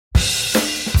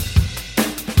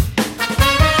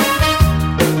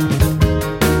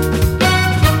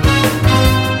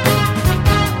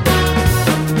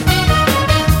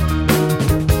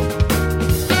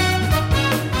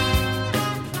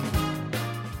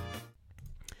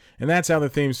And that's how the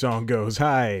theme song goes.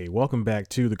 Hi, welcome back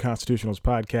to the Constitutionals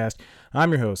podcast. I'm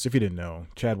your host, if you didn't know,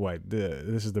 Chad White.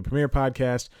 This is the premier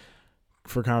podcast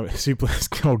for C+.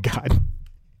 Oh, God.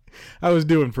 I was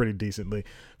doing pretty decently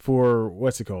for,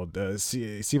 what's it called?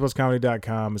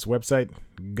 C+comedy.com. It's a website.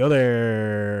 Go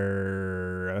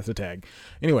there. That's a tag.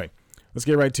 Anyway, let's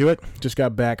get right to it. Just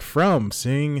got back from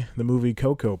seeing the movie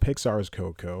Coco, Pixar's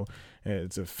Coco.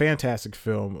 It's a fantastic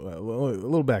film. A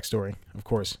little backstory, of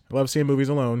course. I love seeing movies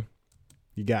alone.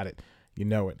 You got it. You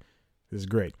know it. This is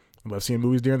great. I love seeing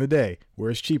movies during the day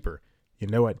where it's cheaper. You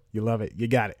know it. You love it. You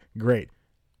got it. Great.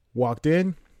 Walked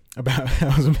in.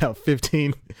 I was about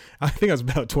 15. I think I was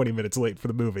about 20 minutes late for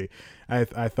the movie. I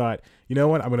thought, you know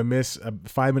what? I'm going to miss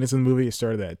 5 minutes in the movie. It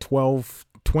started at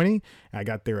 12:20. I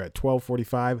got there at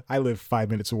 12:45. I live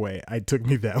 5 minutes away. It took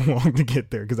me that long to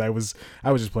get there because I was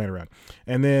just playing around.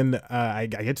 And then I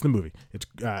get to the movie.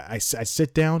 I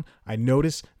sit down. I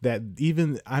notice that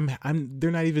even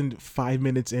they're not even 5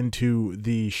 minutes into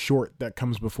the short that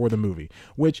comes before the movie,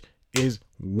 which is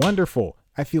wonderful.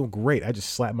 I feel great. I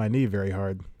just slapped my knee very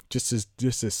hard just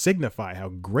to signify how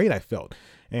great I felt.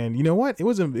 And you know what? It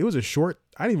was a short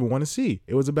I didn't even want to see.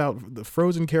 It was about the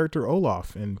Frozen character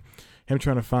Olaf and him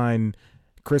trying to find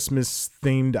Christmas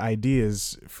themed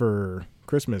ideas for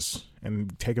Christmas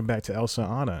and take them back to Elsa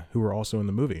and Anna, who were also in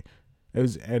the movie. You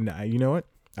know what?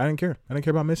 I didn't care. I didn't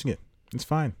care about missing it. It's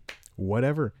fine.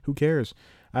 Whatever. Who cares?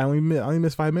 I only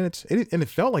missed 5 minutes, and it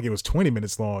felt like it was 20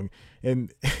 minutes long,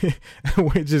 and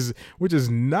which is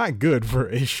not good for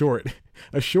a short.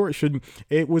 A short shouldn't.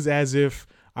 It was as if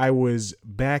I was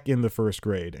back in the first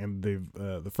grade, and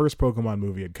the first Pokemon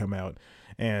movie had come out,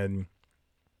 and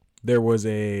there was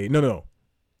a there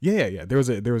was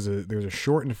a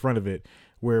short in front of it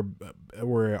where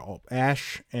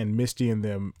Ash and Misty and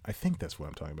them. I think that's what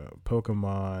I'm talking about.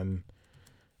 Pokemon,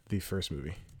 the first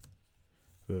movie.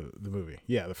 The movie.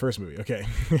 Yeah, the first movie. Okay.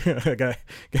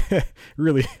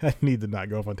 Really, I need to not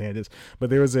go off on tangents. But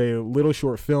there was a little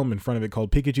short film in front of it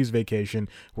called Pikachu's Vacation,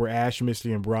 where Ash,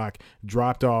 Misty, and Brock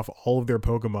dropped off all of their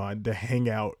Pokemon to hang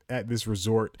out at this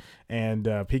resort. And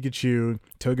Pikachu,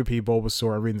 Togepi,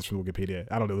 Bulbasaur, I'm reading this from Wikipedia.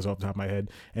 I don't know this off the top of my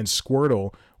head. And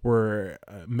Squirtle were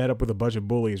met up with a bunch of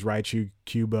bullies, Raichu,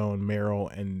 Cubone, Meryl,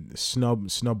 and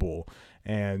Snubbull.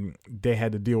 And they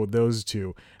had to deal with those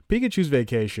two. Pikachu's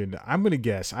Vacation, I'm going to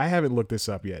guess, I haven't looked this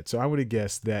up yet, so I'm going to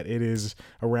guess that it is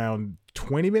around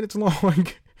 20 minutes long.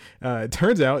 It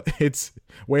turns out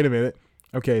wait a minute.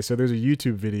 Okay, so there's a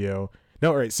YouTube video. No,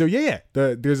 all right, so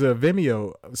there's a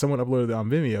Vimeo, someone uploaded it on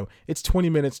Vimeo. It's 20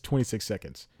 minutes, 26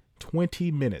 seconds.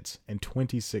 20 minutes and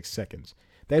 26 seconds.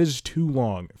 That is too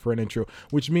long for an intro,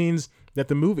 which means that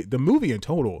the movie in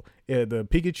total, the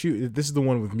Pikachu, this is the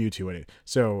one with Mewtwo in it.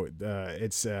 So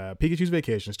it's Pikachu's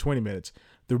Vacation is 20 minutes.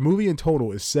 The movie in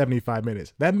total is 75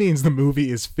 minutes. That means the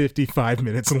movie is 55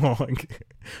 minutes long.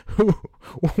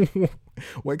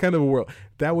 What kind of a world?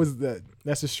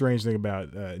 That's a strange thing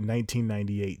about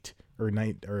 1998 or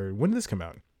when did this come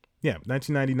out? Yeah,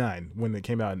 1999 when it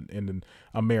came out in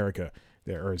America.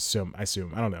 I assume. I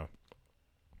don't know.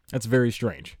 That's very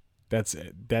strange. That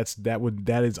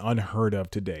is unheard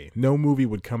of today. No movie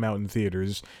would come out in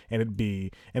theaters and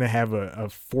it have a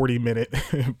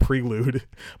 40-minute prelude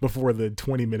before the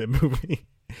 20-minute movie.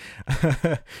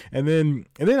 and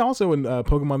then also in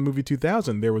Pokemon movie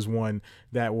 2000 there was one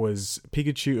that was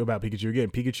about Pikachu again,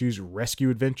 Pikachu's rescue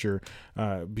adventure,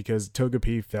 because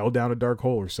Togepi fell down a dark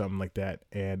hole or something like that.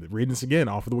 And reading this again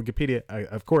off of the Wikipedia,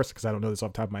 of course, because I don't know this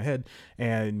off the top of my head,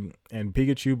 and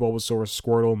Pikachu, Bulbasaur,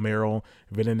 Squirtle, Meryl,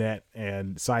 Venonat,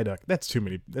 and Psyduck, that's too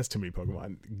many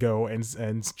Pokemon, go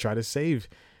and try to save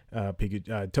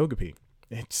Togepi.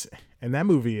 And that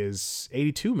movie is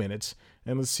 82 minutes.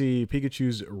 And let's see,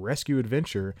 Pikachu's rescue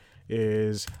adventure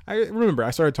is, I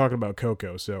started talking about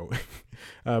Coco. So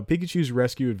Pikachu's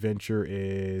rescue adventure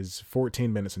is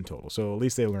 14 minutes in total. So at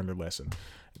least they learned their lesson.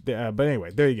 But anyway,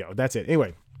 there you go. That's it.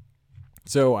 Anyway,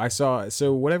 so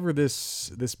whatever this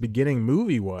beginning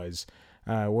movie was,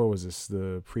 what was this?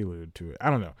 The prelude to it? I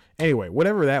don't know. Anyway,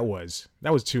 whatever that was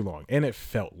too long. And it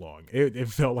felt long. It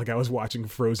felt like I was watching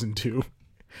Frozen 2.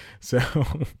 So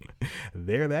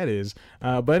there that is.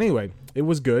 But anyway, it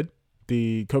was good.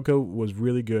 The Coco was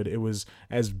really good. It was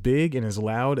as big and as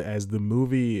loud as the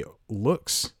movie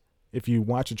looks. If you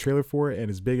watch a trailer for it, and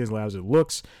as big and as loud as it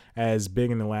looks, as big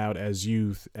and loud as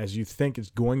you think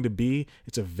it's going to be,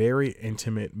 it's a very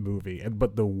intimate movie.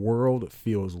 But the world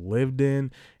feels lived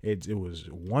in. It was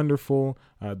wonderful.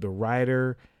 The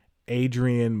writer,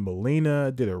 Adrian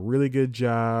Molina, did a really good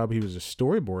job. He was a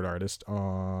storyboard artist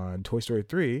on Toy Story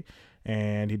 3,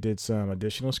 and he did some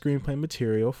additional screenplay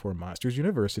material for Monsters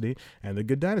University and The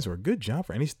Good Dinosaur. Good job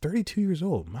for, and he's 32 years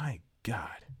old. My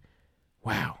God.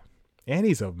 Wow. And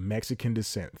he's of Mexican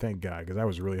descent, thank God, because I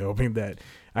was really hoping that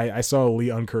I saw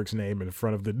Lee Unkirk's name in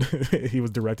front of the. He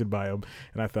was directed by him,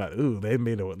 and I thought, ooh, they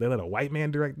let a white man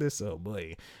direct this. Oh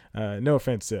boy, no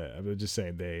offense. I'm just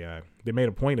saying they made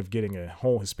a point of getting a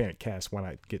whole Hispanic cast. Why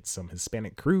not get some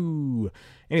Hispanic crew?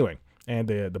 Anyway, and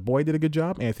the boy did a good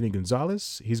job. Anthony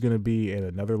Gonzalez. He's gonna be in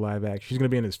another live action. He's gonna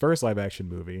be in his first live action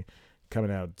movie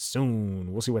coming out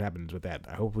soon. We'll see what happens with that.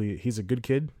 Hopefully, he's a good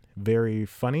kid. Very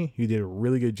funny. He did a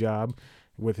really good job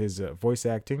with his voice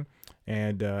acting,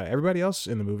 and everybody else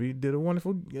in the movie did a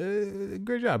wonderful,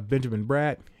 great job. Benjamin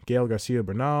Bratt, Gail Garcia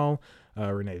Bernal,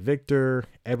 Renee Victor,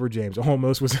 Edward James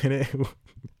Olmos was in it.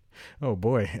 Oh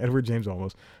boy, Edward James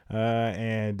Olmos,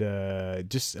 and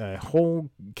just a whole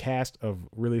cast of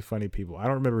really funny people. I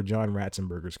don't remember John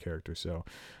Ratzenberger's character, so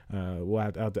we'll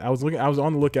have to, I was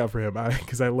on the lookout for him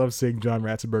because I love seeing John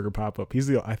Ratzenberger pop up.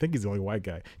 I think he's the only white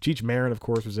guy. Cheech Marin, of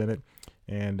course, was in it,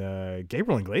 and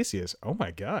Gabriel Iglesias. Oh my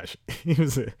gosh, he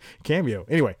was a cameo.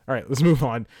 Anyway, all right, let's move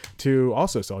on to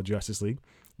also saw Justice League.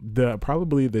 The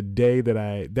day that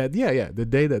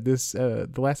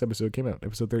the last episode came out,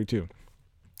 episode 32.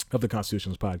 Of the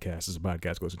Constitutionals podcast. Is a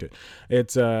podcast goes into it.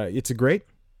 It's a great.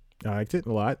 I liked it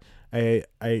a lot. I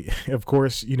of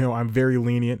course, I'm very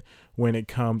lenient when it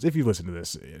comes. If you listen to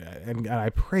this, and I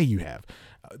pray you have,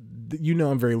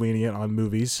 I'm very lenient on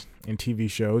movies and TV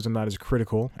shows. I'm not as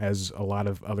critical as a lot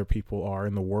of other people are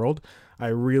in the world.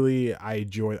 I enjoy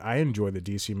the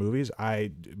DC movies.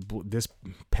 This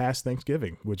past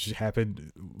Thanksgiving, which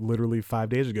happened literally 5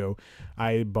 days ago,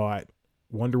 I bought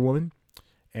Wonder Woman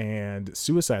and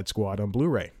Suicide Squad on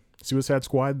Blu-ray. Suicide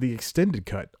Squad, the extended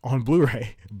cut on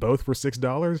Blu-ray, both for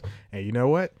 $6. And you know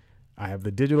what? I have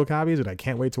the digital copies, and I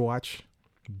can't wait to watch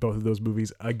both of those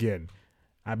movies again.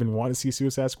 I've been wanting to see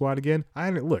Suicide Squad again. I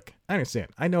understand.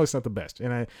 I know it's not the best,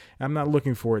 and I'm not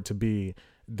looking for it to be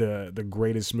the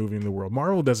greatest movie in the world.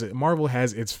 Marvel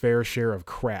has its fair share of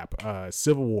crap.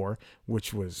 Civil War,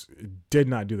 which did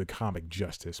not do the comic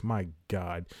justice. My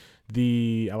God.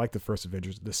 I like the first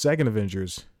Avengers. The second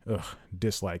Avengers,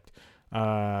 disliked.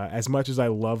 As much as I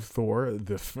love Thor,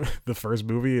 the first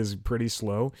movie is pretty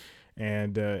slow,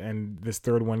 and this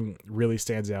third one really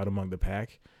stands out among the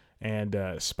pack. And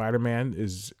Spider-Man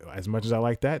is, as much as I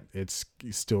like that, it's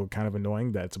still kind of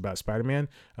annoying that it's about Spider-Man.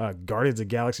 Guardians of the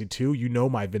Galaxy 2,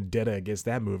 my vendetta against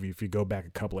that movie. If you go back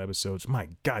a couple episodes, my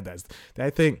God, I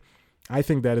think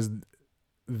that is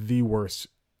the worst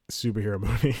superhero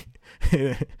movie.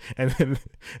 And then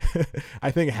I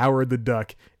think Howard the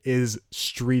Duck is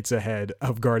streets ahead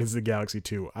of Guardians of the Galaxy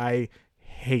 2. I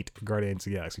hate Guardians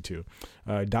of the Galaxy 2.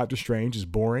 Doctor Strange is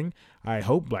boring. I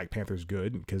hope Black Panther's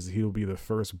good because he'll be the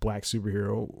first black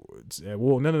superhero.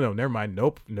 Well, no, never mind.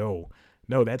 Nope, no,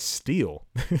 that's Steel.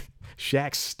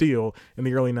 Shaq Steel in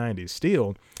the early 90s.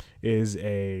 Steel is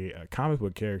a comic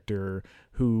book character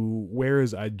who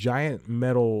wears a giant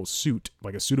metal suit,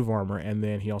 like a suit of armor, and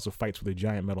then he also fights with a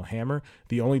giant metal hammer.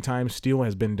 The only time Steel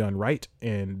has been done right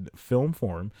in film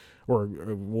form,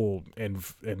 and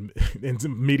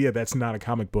media that's not a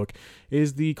comic book,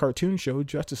 is the cartoon show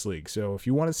Justice League. So if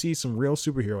you want to see some real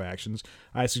superhero actions,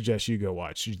 I suggest you go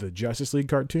watch the Justice League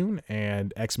cartoon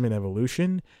and X-Men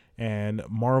Evolution and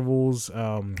Marvel's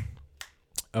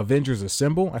Avengers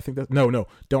Assemble. I think that no,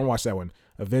 don't watch that one.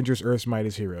 Avengers Earth's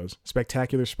Mightiest Heroes,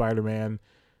 Spectacular Spider-Man,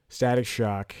 Static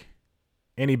Shock,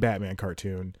 any Batman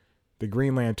cartoon, the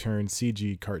Green Lantern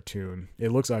CG cartoon.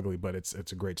 It looks ugly, but it's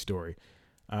a great story.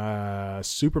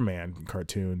 Superman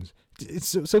cartoons.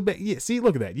 It's so bad. Yeah, see,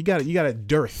 look at that. You got a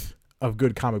dearth of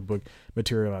good comic book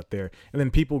material out there, and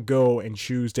then people go and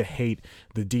choose to hate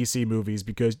the DC movies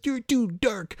because they're too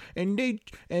dark and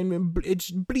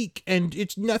it's bleak and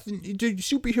it's nothing. The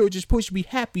superheroes are supposed to be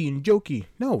happy and jokey.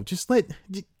 No,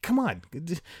 come on,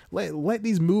 let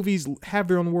these movies have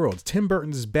their own worlds. Tim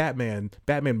Burton's Batman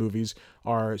movies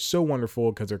are so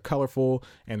wonderful because they're colorful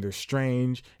and they're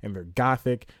strange and they're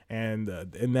gothic, and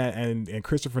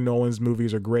Christopher Nolan's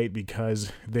movies are great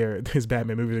because his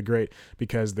Batman movies are great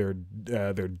because they're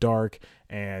dark,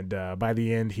 and by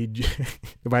the end he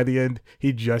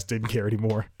just didn't care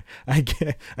anymore. I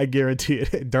guarantee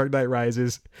it. Dark Knight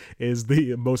Rises is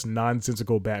the most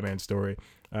nonsensical Batman story.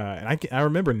 And I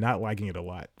remember not liking it a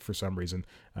lot for some reason.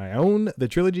 I own the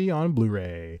trilogy on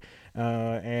Blu-ray,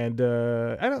 and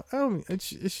I don't.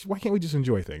 It's why can't we just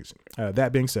enjoy things?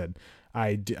 That being said,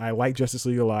 I like Justice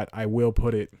League a lot. I will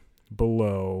put it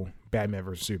below Batman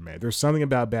vs Superman. There's something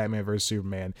about Batman vs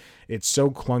Superman. It's so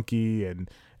clunky and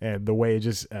and the way it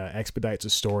just expedites a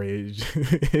story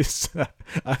is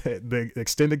the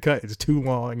extended cut is too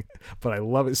long, but I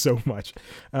love it so much.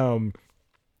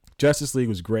 Justice League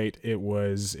was great.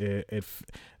 I'm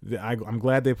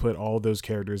glad they put all those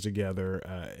characters together,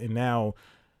 and now,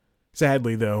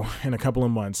 sadly though, in a couple of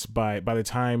months, by the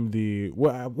time I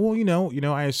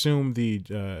assume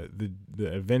the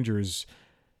Avengers.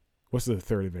 What's the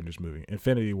third Avengers movie?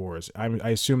 Infinity Wars. I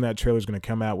assume that trailer is going to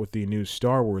come out with the new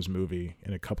Star Wars movie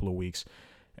in a couple of weeks.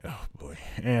 Oh boy,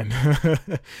 and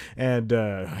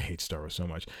I hate Star Wars so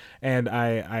much, and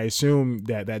I assume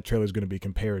that trailer is going to be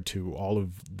compared to all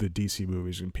of the DC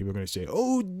movies, and people are going to say,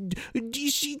 "Oh,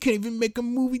 DC can't even make a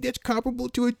movie that's comparable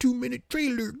to a 2-minute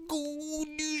trailer. Go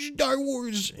do Star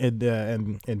Wars," and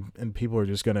people are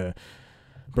just going to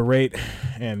berate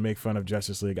and make fun of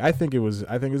Justice League. I think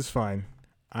it's fine.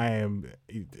 I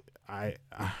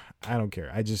don't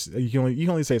care. You can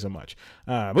only say so much.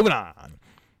 Moving on.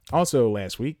 Also,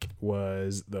 last week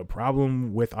was The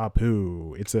Problem with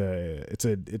Apu.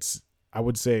 I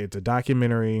would say it's a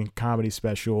documentary comedy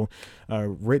special,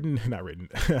 led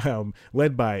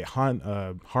by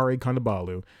Hari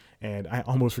Kondabolu, and I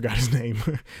almost forgot his name,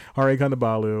 Hari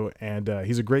Kondabolu, and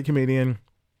he's a great comedian.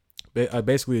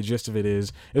 Basically, the gist of it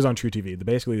is on True TV.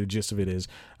 The gist of it is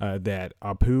that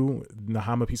Apu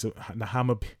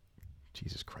Nahama.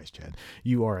 Jesus Christ, Chad,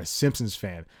 you are a Simpsons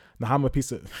fan.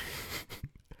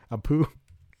 Apu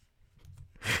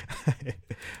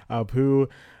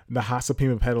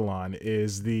Nahasapima Pedalon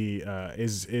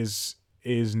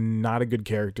is not a good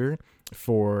character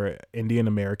for Indian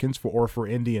Americans for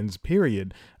Indians,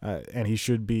 period. And he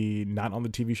should be not on the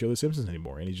TV show The Simpsons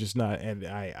anymore. And he's just not. And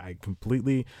I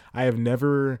have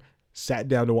never sat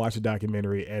down to watch a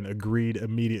documentary and agreed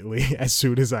immediately as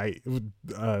soon as I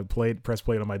press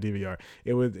play on my DVR.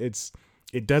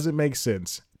 It doesn't make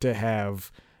sense to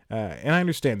have. And I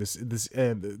understand this.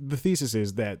 The thesis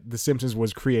is that The Simpsons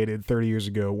was created 30 years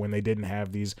ago when they didn't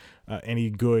have these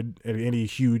any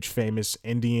huge famous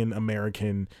Indian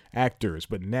American actors,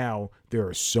 but now there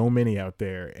are so many out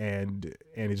there, and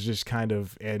it's just kind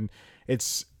of, and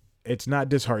it's not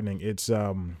disheartening. It's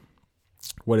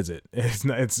what is it?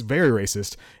 It's very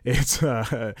racist. It's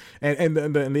and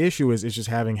the issue is it's just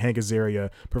having Hank Azaria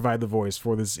provide the voice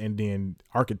for this Indian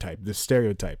archetype, this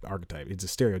stereotype archetype. It's a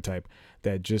stereotype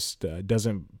that just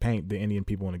doesn't paint the Indian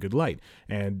people in a good light.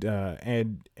 And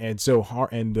so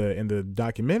in the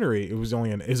documentary, it's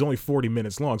only 40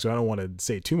 minutes long, so I don't want to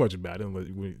say too much about it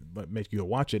and make you go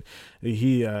watch it.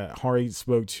 Hari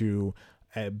spoke to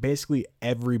basically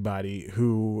everybody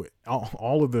who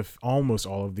almost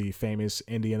all of the famous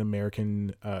Indian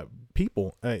American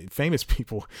famous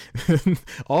people,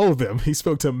 all of them. He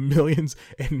spoke to millions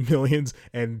and millions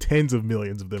and tens of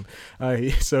millions of them.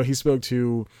 So he spoke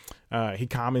to, he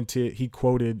commented, he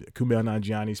quoted Kumail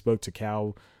Nanjiani, spoke to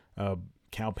Cal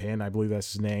Penn, I believe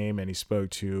that's his name, and he spoke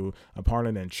to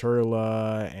Aparna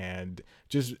Nancherla and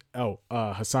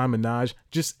Hassan Minaj,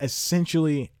 just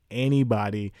essentially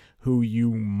anybody who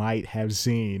you might have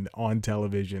seen on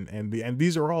television, and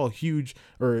these are all huge,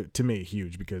 or to me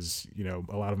huge, because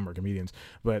a lot of them are comedians,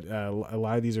 but a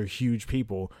lot of these are huge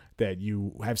people that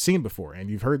you have seen before and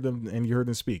you've heard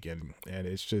them speak, and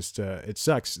it's just it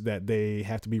sucks that they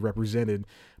have to be represented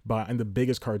in the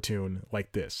biggest cartoon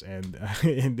like this, and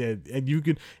you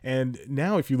can, and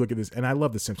now if you look at this, and I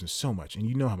love The Simpsons so much, and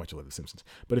you know how much I love The Simpsons,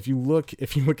 but if you look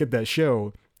at that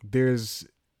show, there's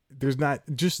not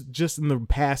just in the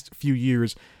past few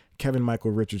years, Kevin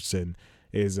Michael Richardson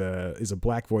is a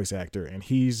black voice actor, and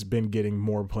he's been getting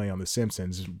more play on The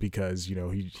Simpsons because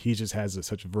he just has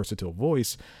such a versatile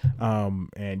voice,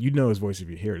 and his voice if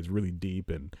you hear it is really deep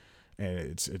and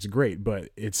it's great, but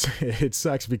it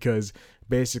sucks because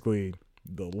basically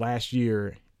the last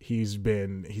year he's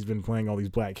been playing all these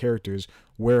black characters,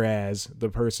 whereas the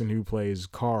person who plays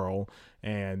Carl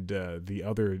and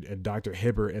Dr.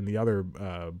 Hibbert and the other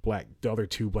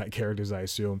two black characters, I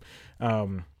assume,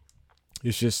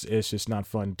 it's just not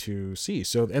fun to see.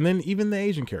 So, and then even the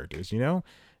Asian characters, they're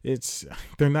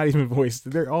not even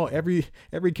voiced. They're all every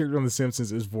character on The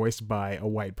Simpsons is voiced by a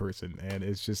white person, and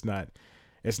it's not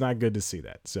good to see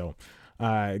that. So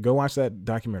go watch that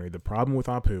documentary, The Problem with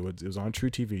Apu. It was on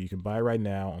True TV. You can buy it right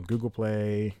now on Google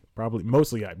Play, probably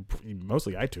mostly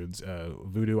iTunes,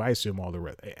 Vudu, I assume all the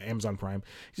rest, Amazon Prime.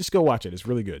 Just go watch it. It's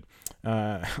really good.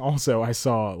 Also, I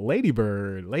saw Lady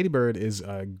Bird. Lady Bird is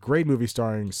a great movie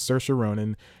starring Saoirse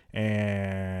Ronan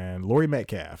and Laurie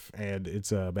Metcalf, and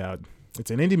it's an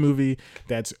indie movie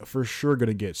that's for sure going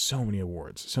to get so many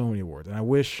awards. And I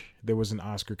wish there was an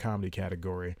Oscar comedy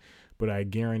category, but I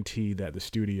guarantee that the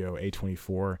studio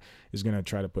A24 is going to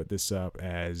try to put this up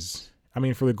as I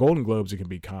mean, for the Golden Globes, it can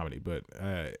be comedy, but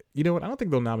you know what? I don't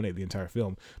think they'll nominate the entire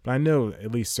film, but I know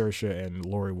at least Saoirse and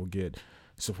Laurie will get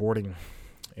supporting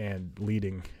and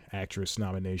leading actress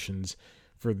nominations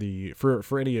for all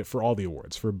the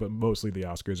awards, but mostly the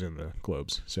Oscars and the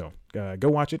Globes. So go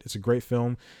watch it. It's a great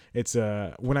film. It's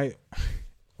when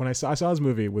I saw this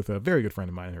movie with a very good friend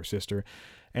of mine and her sister,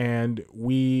 and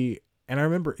I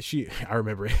remember it's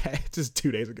just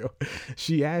 2 days ago.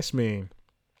 She asked me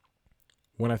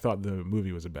when I thought the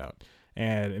movie was about.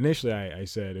 And initially I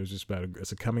said it was just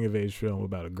it's a coming of age film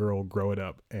about a girl growing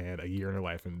up and a year in her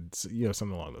life, and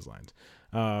something along those lines.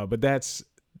 But that's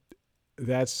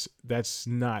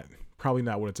probably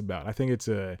not what it's about. I think it's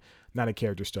not a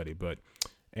character study, but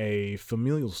a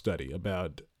familial study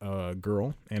about a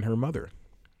girl and her mother.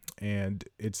 And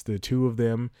it's the two of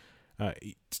them.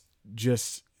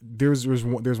 There's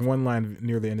one line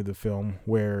near the end of the film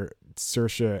where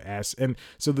Saoirse asks, and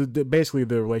so basically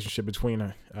the relationship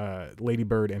between Lady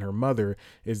Bird and her mother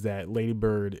is that Lady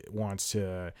Bird wants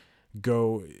to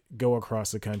go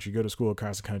across the country, go to school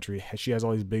across the country. She has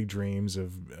all these big dreams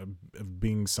of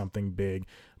being something big,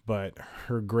 but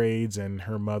her grades and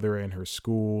her mother and her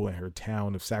school and her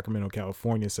town of Sacramento,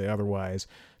 California say otherwise.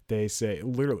 They say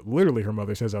literally her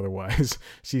mother says otherwise.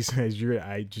 She says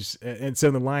and so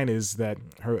the line is that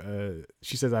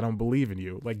she says, "I don't believe in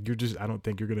you. Like I don't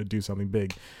think you're going to do something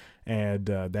big." And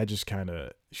that just kind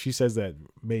of, she says that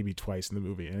maybe twice in the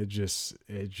movie, and it just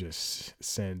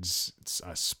sends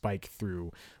a spike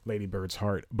through Lady Bird's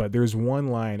heart. But there's one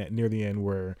line near the end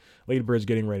where Lady Bird's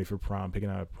getting ready for prom, picking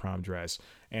out a prom dress,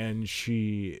 and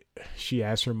she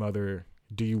asks her mother,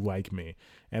 "Do you like me?"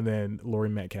 And then Laurie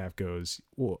Metcalf goes,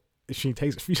 well,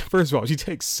 first of all, she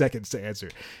takes seconds to answer.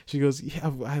 She goes, "Yeah,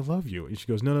 I love you." And she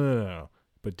goes, No,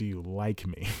 but do you like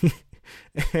me?"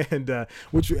 And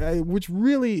which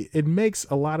really, it makes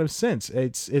a lot of sense.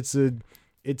 It's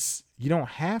you don't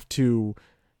have to.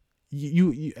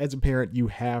 You as a parent,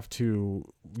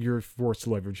 you're forced to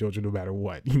love your children no matter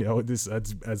what. This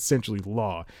is essentially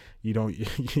law. You don't, you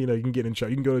can get in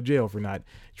trouble. You can go to jail for not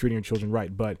treating your children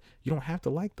right, but you don't have to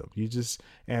like them. You just,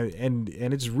 and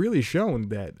it's really shown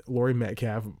that Laurie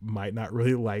Metcalf might not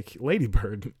really like Lady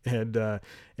Bird, and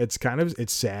it's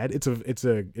sad. It's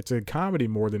a comedy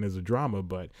more than it's a drama,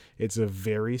 but it's a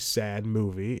very sad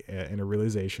movie and a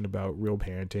realization about real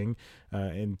parenting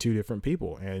in two different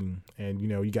people, and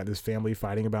you got this family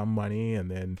fighting about money, and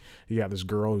then you got this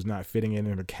girl who's not fitting in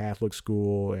a Catholic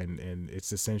school, and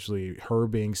it's essentially her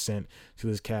being sent to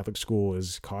this Catholic school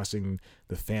is costing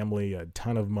the family a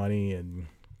ton of money, and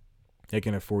they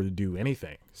can afford to do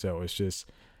anything. So it's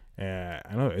just I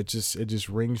don't know, it just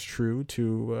rings true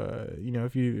to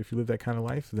if you live that kind of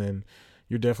life, then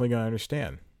you're definitely gonna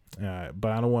understand.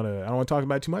 But I don't want to talk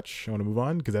about it too much. I want to move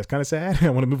on because that's kind of sad. I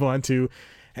want to move on to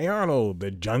Hey Arnold,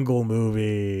 the Jungle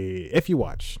movie. If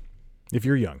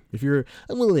you're young, if you're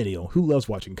a millennial who loves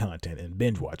watching content and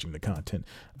binge watching the content,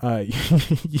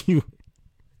 this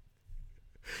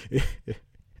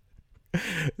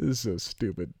is so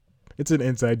stupid. It's an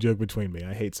inside joke between me.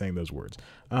 I hate saying those words.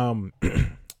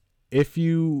 If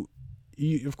you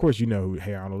of course you know who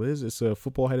Hey Arnold is. It's a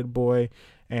football-headed boy,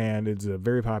 and it's a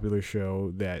very popular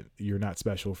show that you're not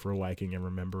special for liking and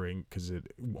remembering because it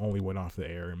only went off the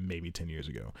air maybe 10 years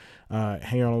ago.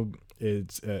 Hey Arnold,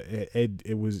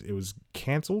 it was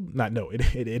canceled.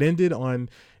 It ended on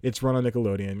its run on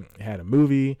Nickelodeon. It had a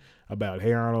movie about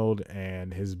Hey Arnold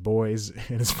and his boys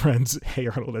and his friends. Hey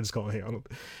Arnold, I just call him Hey Arnold.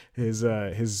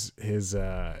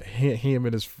 Him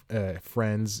and his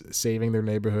friends saving their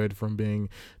neighborhood from being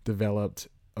developed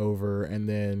over, and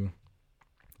then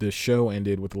the show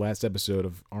ended with the last episode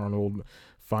of Arnold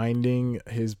finding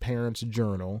his parents'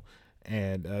 journal.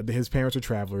 And his parents were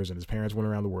travelers, and his parents went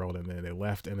around the world, and then they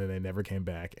left, and then they never came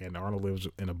back. And Arnold lives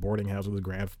in a boarding house with his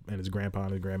grandpa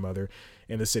and his grandmother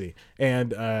in the city.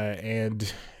 But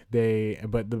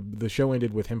the show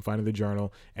ended with him finding the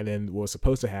journal, and then what was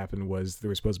supposed to happen was there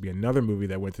was supposed to be another movie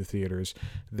that went to theaters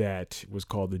that was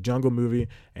called The Jungle Movie,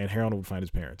 and Harold would find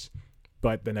his parents.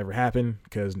 But that never happened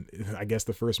because I guess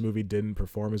the first movie didn't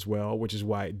perform as well, which is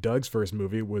why Doug's first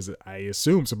movie was, I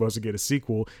assume, supposed to get a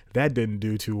sequel. That didn't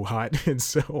do too hot. And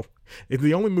so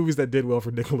the only movies that did well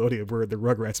for Nickelodeon were the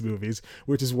Rugrats movies,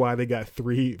 which is why they got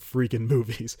 3 freaking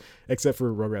movies, except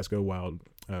for Rugrats Go Wild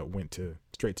went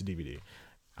straight to DVD.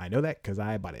 I know that because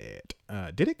I bought it.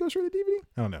 Did it go straight to DVD?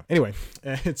 I don't know. Anyway,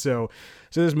 so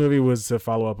this movie was to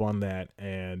follow up on that,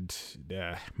 and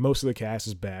most of the cast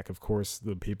is back. Of course,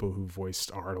 the people who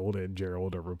voiced Arnold and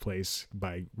Gerald are replaced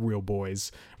by real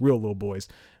little boys.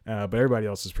 But everybody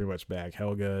else is pretty much back.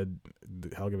 Helga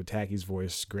Bataki's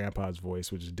voice, Grandpa's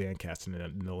voice, which is Dan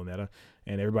Castellaneta,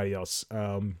 and everybody else.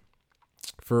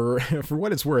 For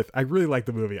what it's worth, I really like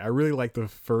the movie. I really like the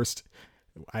first,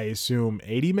 I assume,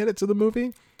 80 minutes of the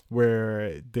movie,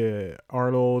 where the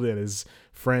Arnold and his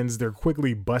friends, they're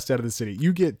quickly bust out of the city.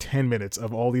 You get 10 minutes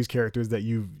of all these characters that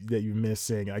you miss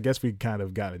seeing. I guess we kind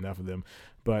of got enough of them.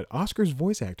 But Oscar's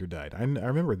voice actor died. I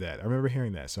remember that. I remember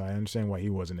hearing that. So I understand why he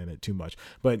wasn't in it too much.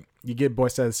 But you get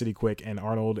bust out of the city quick, and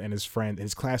Arnold and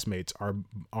his classmates are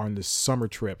on this summer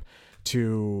trip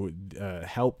to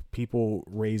help people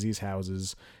raise these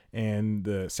houses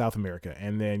in South America.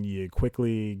 And then you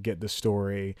quickly get the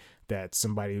story that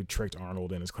somebody tricked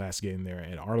Arnold and his class to get in there,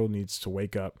 and Arnold needs to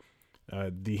wake up I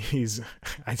think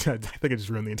I just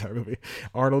ruined the entire movie.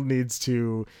 Arnold needs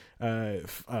to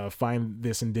find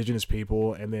this indigenous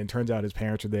people, and then turns out his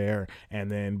parents are there,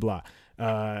 and then blah.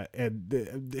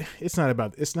 It's not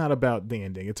about the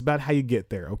ending. It's about how you get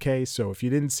there. Okay, so if you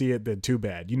didn't see it, then too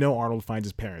bad. Arnold finds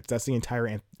his parents. That's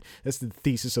the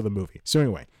thesis of the movie. So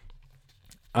anyway,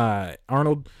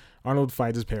 Arnold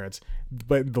finds his parents,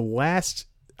 but the last,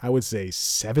 I would say,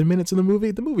 7 minutes of the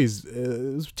movie's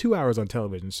it was 2 hours on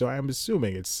television, so I'm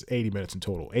assuming it's 87 minutes in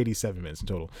total.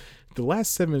 The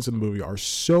last 7 minutes of the movie are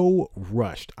so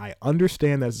rushed. I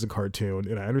understand that it's a cartoon,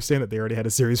 and I understand that they already had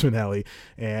a series finale,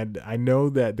 and I know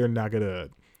that they're not gonna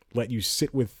let you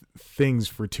sit with things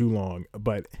for too long,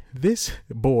 but this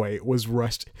boy was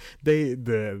rushed. The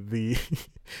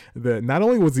not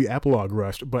only was the epilogue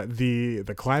rushed, but the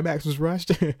climax was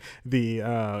rushed.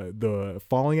 the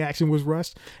falling action was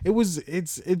rushed.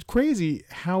 It's crazy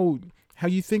how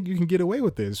you think you can get away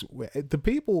with this. The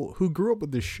people who grew up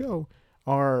with this show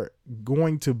are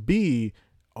going to be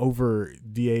over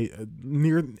the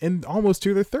near and almost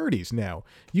to their 30s now.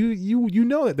 You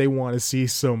know that they want to see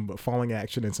some falling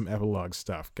action and some epilogue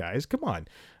stuff, guys. Come on.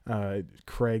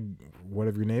 Craig,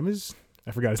 whatever your name is,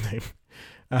 I forgot his name.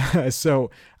 So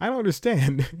I don't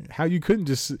understand how you couldn't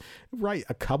just write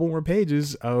a couple more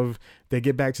pages of they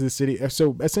get back to the city.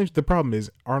 So essentially the problem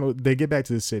is they get back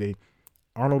to the city.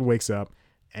 Arnold wakes up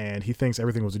and he thinks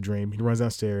everything was a dream. He runs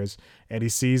downstairs and he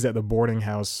sees that the boarding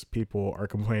house people are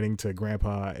complaining to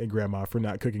Grandpa and Grandma for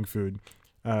not cooking food.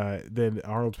 Then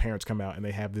Arnold's parents come out and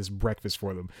they have this breakfast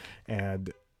for them.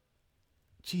 And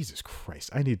Jesus Christ,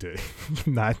 I need to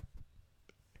not.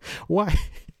 Why?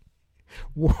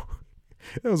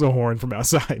 That was a horn from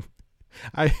outside.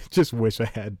 I just wish I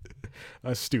had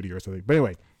a studio or something. But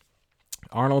anyway,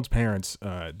 Arnold's parents,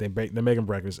 they make him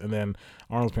breakfast, and then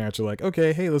Arnold's parents are like,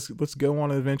 okay, hey, let's go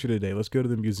on an adventure today. Let's go to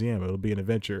the museum. It'll be an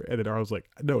adventure. And then Arnold's like,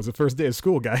 no, it's the first day of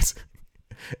school, guys.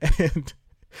 And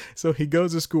so he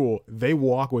goes to school. They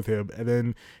walk with him, and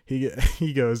then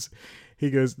he goes,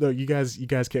 no, you guys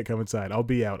can't come inside. I'll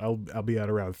be out. I'll be out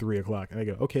around 3:00. And I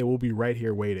go, okay, we'll be right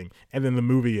here waiting. And then the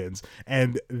movie ends,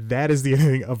 and that is the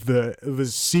ending of the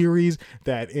series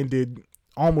that ended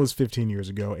almost 15 years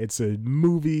ago. It's a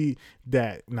movie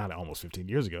that, not almost 15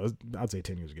 years ago, I'd say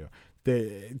 10 years ago.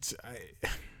 The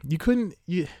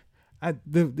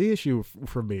issue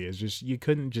for me is just, you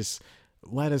couldn't just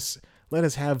let us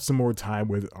have some more time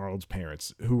with Arnold's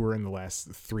parents who were in the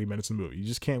last 3 minutes of the movie. You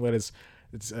just can't let us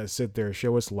sit there,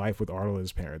 show us life with Arnold and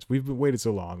his parents. We've been waited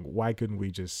so long. Why couldn't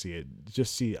we just see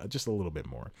just a little bit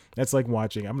more? That's like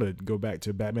watching, I'm going to go back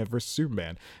to Batman vs.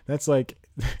 Superman. That's like,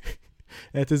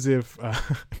 that's as if a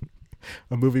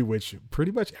movie which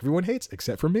pretty much everyone hates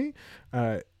except for me.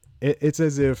 It's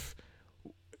as if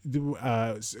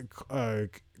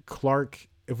Clark,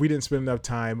 if we didn't spend enough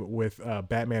time with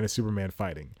Batman and Superman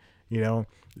fighting,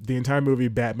 the entire movie,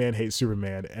 Batman hates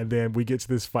Superman, and then we get to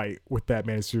this fight with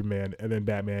Batman and Superman, and then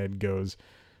Batman goes,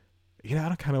 I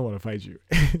don't kind of want to fight you,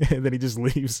 and then he just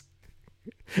leaves.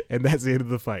 And that's the end of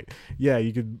the fight. Yeah,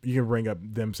 you can bring up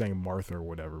them saying Martha or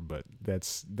whatever, but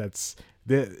that's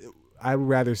I would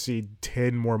rather see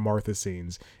 10 more Martha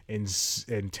scenes in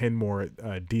 10 more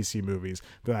DC movies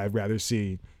than I'd rather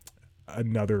see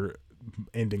another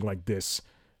ending like this.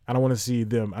 I don't want to see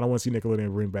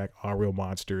Nickelodeon bring back All Real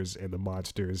Monsters and the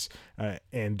monsters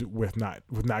and with not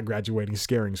graduating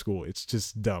scaring school. It's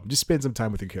just dumb. Just spend some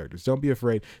time with your characters. Don't be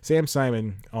afraid. Sam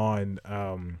Simon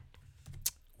on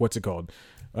what's it called?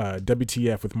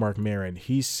 WTF with Mark Maron.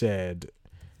 He said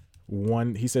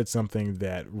something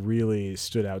that really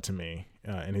stood out to me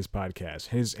in his podcast.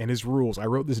 His rules. I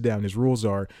wrote this down. His rules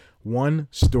are one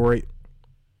story.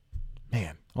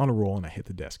 Man, on a roll, and I hit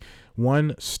the desk.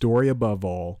 1, story above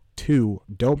all. 2,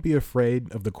 don't be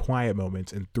afraid of the quiet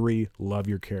moments. And 3, love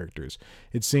your characters.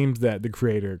 It seems that the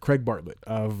creator, Craig Bartlett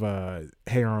of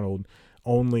Hey Arnold,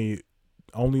 only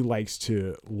likes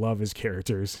to love his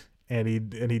characters, and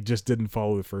he just didn't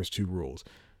follow the first 2 rules.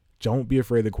 Don't be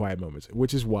afraid of the quiet moments,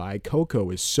 which is why Coco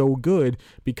is so good,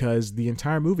 because the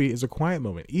entire movie is a quiet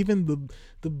moment. Even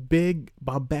the big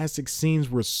bombastic scenes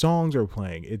where songs are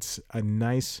playing, it's a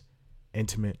nice,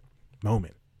 intimate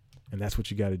moment. And that's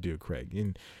what you got to do,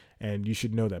 Craig. And you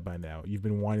should know that by now. You've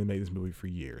been wanting to make this movie for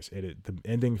years. The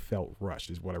ending felt rushed,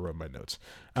 is what I wrote in my notes.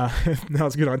 Now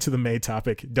let's get on to the main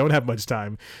topic. Don't have much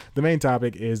time. The main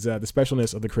topic is the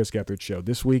specialness of the Chris Gethard Show.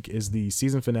 This week is the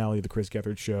season finale of the Chris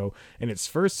Gethard Show, and its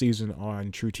first season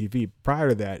on True TV. Prior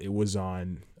to that, it was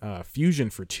on Fusion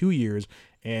for 2 years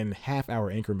in half-hour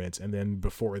increments, and then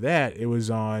before that, it was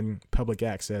on public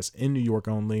access in New York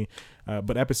only,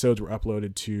 but episodes were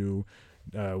uploaded to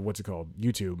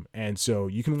YouTube, and so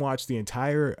you can watch the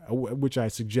entire, which I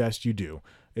suggest you do,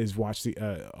 is watch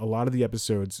a lot of the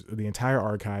episodes. The entire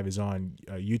archive is on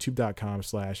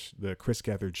youtube.com/the Chris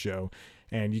Gethard Show,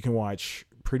 and you can watch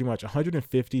pretty much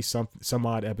 150 some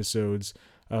odd episodes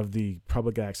of the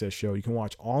public access show. You can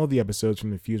watch all of the episodes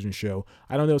from the Fusion show.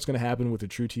 I don't know what's going to happen with the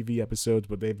True TV episodes,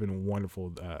 but they've been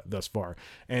wonderful thus far.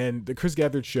 And the Chris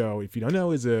Gethard Show, if you don't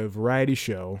know, is a variety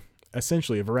show,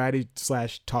 essentially a variety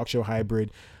 / talk show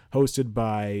hybrid, hosted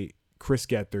by Chris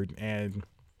Gethard. And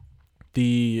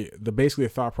the basically the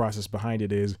thought process behind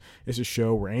it is it's a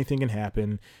show where anything can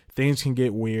happen, things can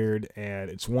get weird, and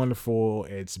it's wonderful,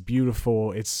 it's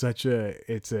beautiful, it's a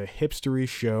hipstery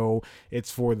show.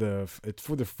 It's for the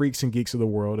freaks and geeks of the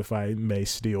world, if I may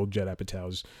steal Judd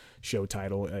Apatow's show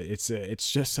title. It's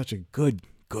just such a good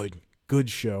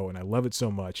show, and I love it so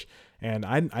much. And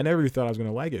I never really thought I was going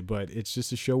to like it, but it's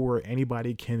just a show where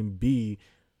anybody can be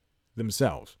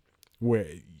themselves. Where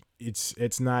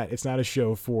it's not a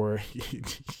show for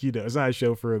it's not a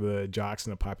show for the jocks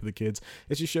and the popular kids.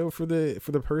 It's a show for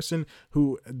the person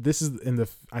who, this is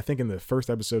I think in the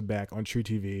first episode back on True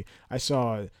TV, I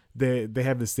saw they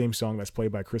have this theme song that's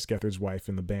played by Chris Gethard's wife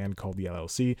in the band called the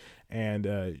LLC, and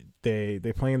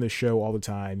they play in the show all the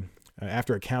time.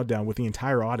 After a countdown with the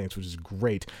entire audience, which is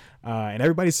great. And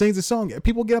everybody sings the song.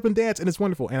 People get up and dance, and it's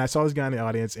wonderful. And I saw this guy in the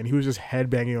audience, and he was just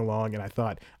headbanging along, and I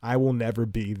thought, I will never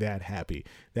be that happy.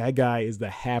 That guy is the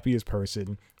happiest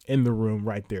person in the room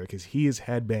right there, because he is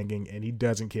headbanging, and he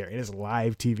doesn't care. And it's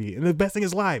live TV. And the best thing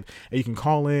is live. And you can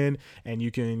call in, and you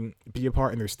can be a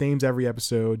part, and there's themes every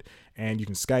episode, and you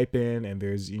can Skype in, and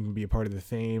you can be a part of the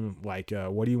theme. Like,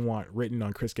 what do you want written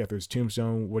on Chris Gethard's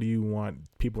tombstone? What do you want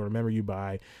people to remember you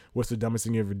by? What's the dumbest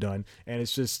thing you've ever done? And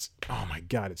it's just, oh my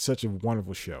God, it's such a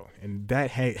wonderful show. And that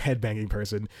headbanging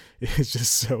person is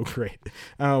just so great.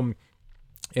 And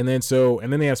then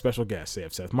they have special guests. They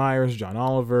have Seth Meyers, John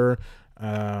Oliver,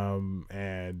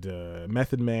 and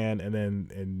Method Man, and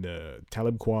then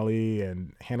Talib Kweli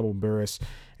and Hannibal Buress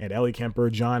and Ellie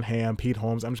Kemper, John Hamm, Pete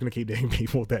Holmes. I'm just gonna keep naming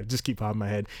people that just keep popping in my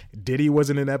head. Diddy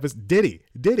was in an episode. Diddy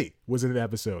was in an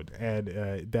episode, and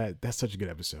that's such a good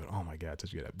episode. Oh my God,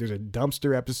 such a good episode. There's a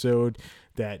dumpster episode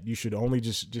that you should only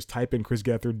just type in Chris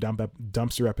Gethard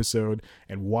dumpster episode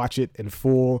and watch it in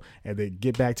full, and then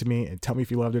get back to me and tell me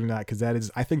if you loved it or not, because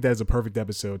I think that is a perfect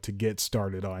episode to get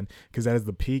started on, because that is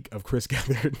the peak of Chris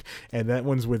Gethard, and that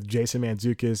one's with Jason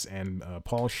Mantzoukas and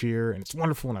Paul Scheer, and it's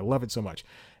wonderful, and I love it so much.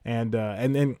 And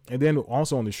then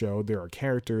also on the show there are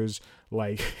characters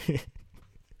like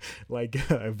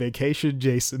Vacation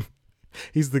Jason.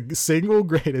 He's the single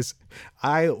greatest.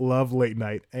 I love late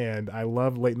night, and I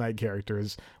love late night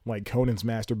characters like Conan's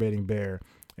masturbating bear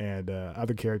and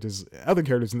other characters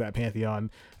in that pantheon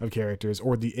of characters,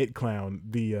 or the It clown,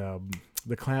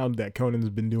 the clown that Conan's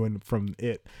been doing from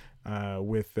It.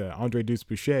 With Andre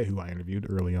Deuce-Boucher, who I interviewed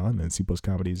early on in C+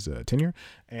 Comedy's tenure,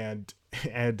 and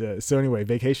so anyway,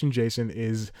 Vacation Jason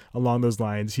is along those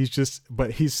lines.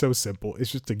 But he's so simple.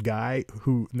 It's just a guy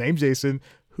who named Jason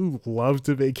who loves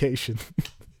to vacation.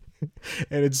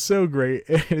 And it's so great,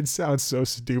 and it sounds so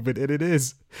stupid, and it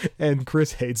is. And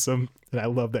Chris hates him, and I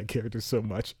love that character so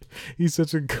much. He's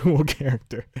such a cool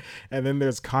character. And then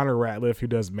there's Connor Ratliff, who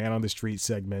does Man on the Street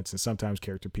segments and sometimes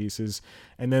character pieces.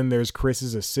 And then there's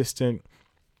Chris's assistant,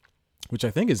 which I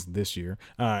think is this year.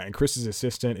 And Chris's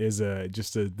assistant is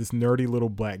this nerdy little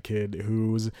black kid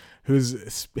who's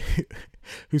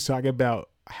talking about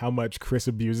how much Chris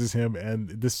abuses him,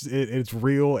 and it's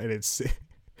real, and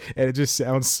it just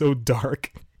sounds so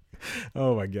dark.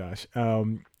 Oh my gosh.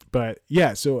 But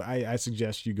yeah, so I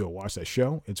suggest you go watch that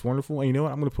show. It's wonderful. And you know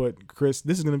what? I'm gonna put Chris.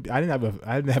 This is gonna be. I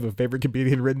didn't have a favorite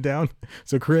comedian written down.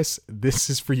 So Chris, this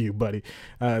is for you, buddy.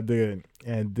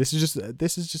 This is just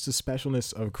the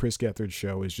specialness of Chris Gethard's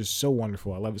show is just so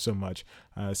wonderful. I love it so much.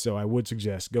 So I would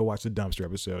suggest go watch the Dumpster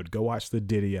episode, go watch the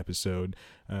Diddy episode,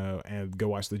 and go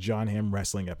watch the John Hamm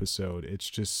wrestling episode. It's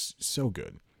just so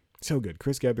good. So good.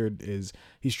 Chris Gethard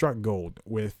he struck gold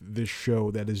with this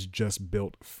show that is just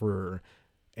built for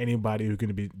anybody who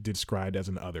can be described as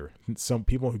an other. Some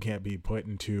people who can't be put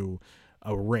into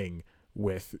a ring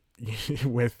with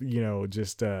people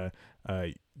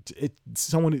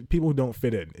who don't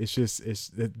fit in.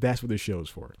 That's what this show is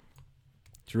for.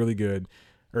 It's really good.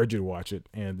 I urge you to watch it.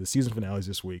 And the season finale is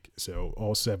this week, so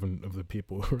all 7 of the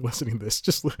people who are listening to this,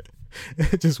 just watch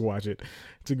it.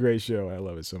 It's a great show. I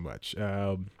love it so much.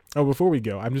 Before we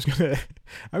go, I'm just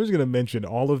gonna mention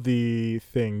all of the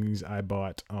things I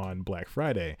bought on Black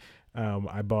Friday.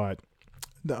 I bought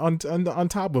on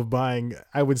top of buying,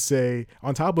 I would say,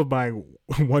 on top of buying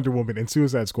Wonder Woman and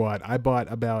Suicide Squad, I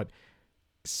bought about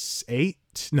 8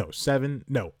 more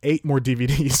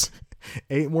DVDs,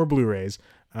 8 more Blu-rays,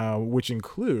 which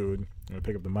include, I'm gonna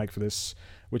pick up the mic for this,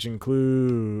 which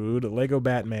include Lego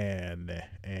Batman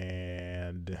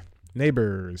and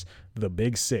Neighbors, The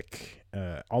Big Sick,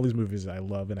 all these movies I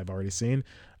love and I've already seen.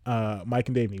 Mike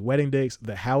and Dave Meet Wedding Dates,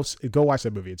 The House. Go watch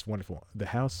that movie. It's wonderful. The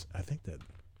House, I think that,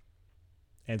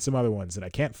 and some other ones that I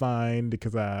can't find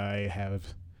because I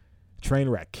have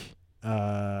Trainwreck.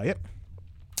 Yep.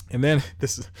 And then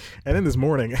this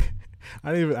morning,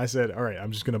 I said, all right,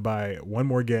 I'm just gonna buy one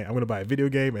more game. I'm gonna buy a video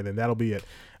game, and then that'll be it.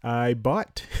 I ate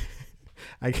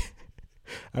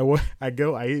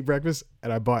breakfast,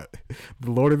 and I bought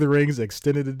the Lord of the Rings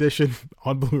Extended Edition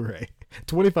on Blu-ray,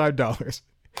 $25.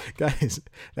 Guys,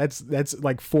 that's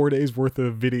like 4 days worth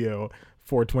of video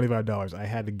for $25. I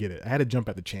had to get it. I had to jump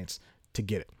at the chance to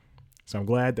get it. So I'm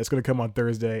glad that's going to come on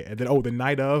Thursday. And then, the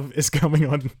night of is coming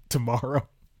on tomorrow.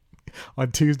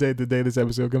 On Tuesday, the day this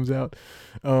episode comes out.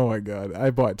 Oh my God.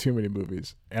 I bought too many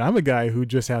movies. And I'm a guy who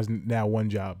just has now one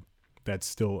job. That's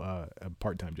still a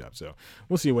part-time job. So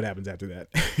we'll see what happens after that.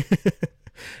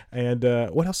 And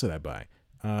what else did I buy?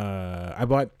 I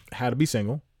bought How to Be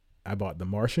Single. I bought The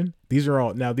Martian. These are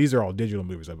all digital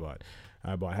movies I bought.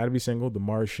 I bought How to Be Single, The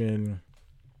Martian,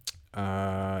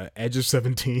 Edge of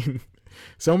 17.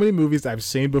 So many movies I've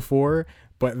seen before,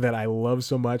 but that I love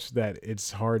so much that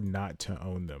it's hard not to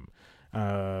own them.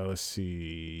 Let's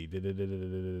see.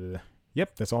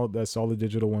 Yep, that's all the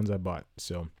digital ones I bought.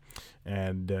 So,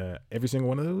 and every single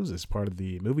one of those is part of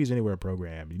the Movies Anywhere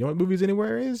program. You know what Movies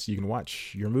Anywhere is? You can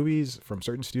watch your movies from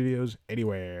certain studios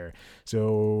anywhere.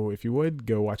 So if you would,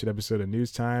 go watch an episode of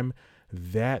News Time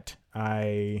that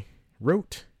I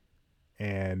wrote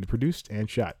and produced and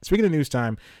shot. Speaking of News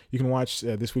Time, you can watch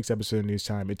this week's episode of News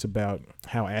Time. It's about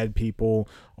how ad people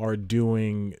are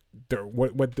doing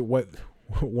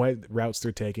what routes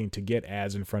they're taking to get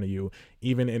ads in front of you,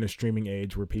 even in a streaming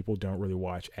age where people don't really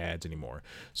watch ads anymore.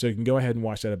 So you can go ahead and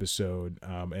watch that episode,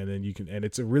 and then and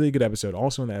it's a really good episode.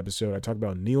 Also in the episode, I talk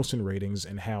about Nielsen ratings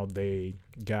and how they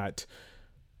got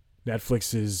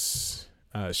Netflix's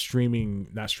not streaming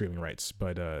rights,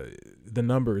 but the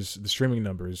streaming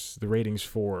numbers, the ratings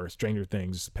for Stranger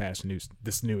Things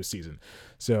this newest season.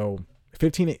 So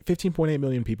 15.8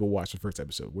 million people watched the first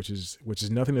episode, which is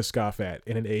nothing to scoff at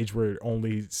in an age where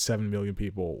only 7 million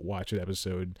people watch an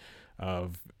episode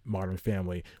of Modern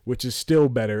Family, which is still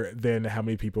better than how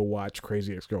many people watch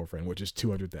Crazy Ex-Girlfriend, which is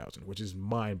 200,000, which is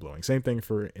mind-blowing. Same thing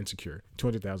for Insecure.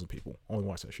 200,000 people only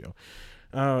watch that show.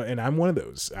 And I'm one of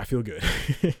those. I feel good.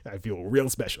 I feel real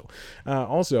special.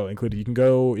 Also included, you can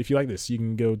go, if you like this, you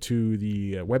can go to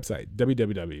the website,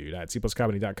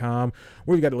 www.cpluscomedy.com,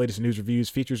 where we've got the latest news, reviews,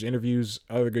 features, interviews,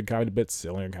 other good comedy bits, the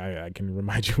only I can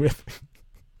remind you with.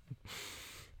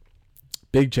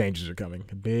 Big changes are coming.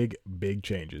 Big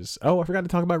changes. Oh, I forgot to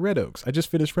talk about Red Oaks. I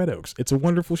just finished Red Oaks. It's a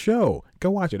wonderful show.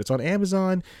 Go watch it. It's on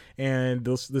Amazon, and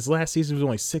this last season was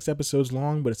only 6 episodes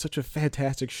long, but it's such a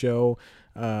fantastic show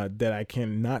that I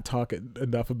cannot talk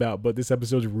enough about. But this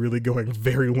episode's really going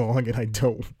very long, and I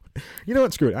don't. You know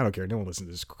what? Screw it. I don't care. No one listens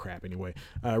to this crap anyway.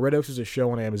 Red Oaks is a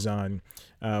show on Amazon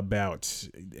about,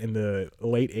 in the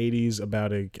late 80s,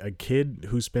 about a kid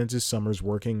who spends his summers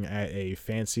working at a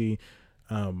fancy...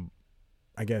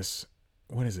 I guess,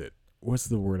 what is it? What's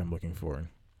the word I'm looking for?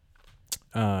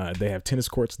 They have tennis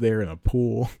courts there and a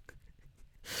pool.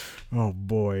 Oh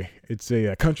boy, it's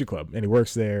a country club, and he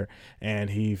works there, and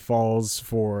he falls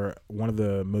for one of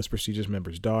the most prestigious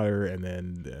members' daughter, and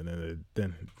then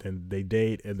they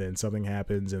date, and then something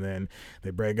happens, and then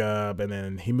they break up, and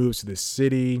then he moves to this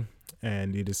city,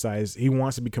 and he decides he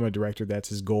wants to become a director. That's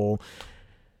his goal.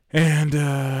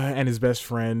 And his best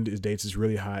friend dates this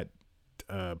really hot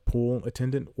pool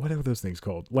attendant. What are those things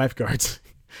called? Lifeguards.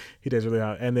 He does really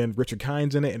hot. And then Richard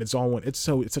Kine's in it, and it's all one. It's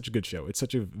such a good show. It's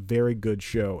such a very good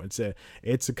show. It's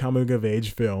a coming of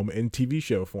age film in TV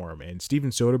show form. And Steven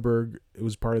Soderbergh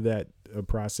was part of that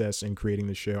process in creating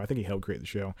the show. I think he helped create the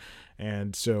show.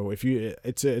 And so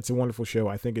it's a wonderful show.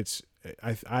 I think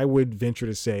I would venture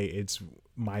to say it's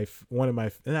I'd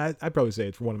probably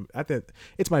say I think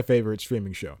it's my favorite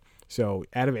streaming show. So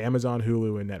out of Amazon,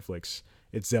 Hulu, and Netflix,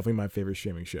 it's definitely my favorite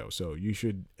streaming show. So you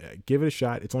should give it a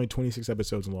shot. It's only 26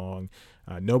 episodes long.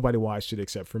 Nobody watched it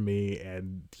except for me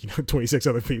and 26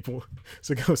 other people.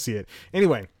 So go see it.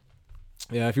 Anyway,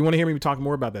 yeah, if you want to hear me talk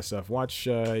more about that stuff, watch.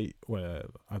 I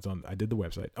did the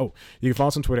website. Oh, you can follow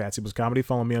us on Twitter at C+ Comedy.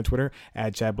 Follow me on Twitter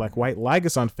at Chad Black White. Like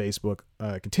us on Facebook.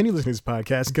 Continue listening to this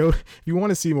podcast. Go if you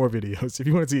want to see more videos. If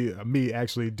you want to see me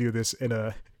actually do this in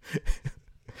a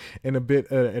in a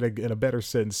better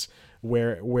sense,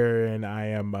 wherein I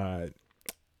am.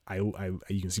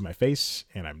 You can see my face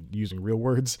and I'm using real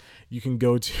words. You can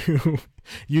go to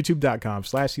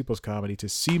youtube.com/C+Comedy to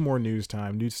see more News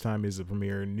Time. News Time is the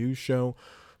premier news show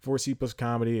for C+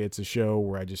 Comedy. It's a show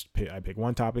where I pick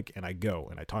one topic and I go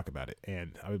and I talk about it.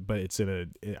 But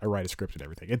I write a script and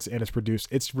everything. It's produced.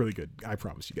 It's really good. I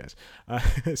promise you guys.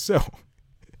 So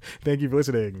thank you for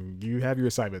listening. You have your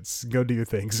assignments. Go do your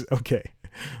things. Okay.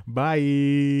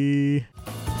 Bye.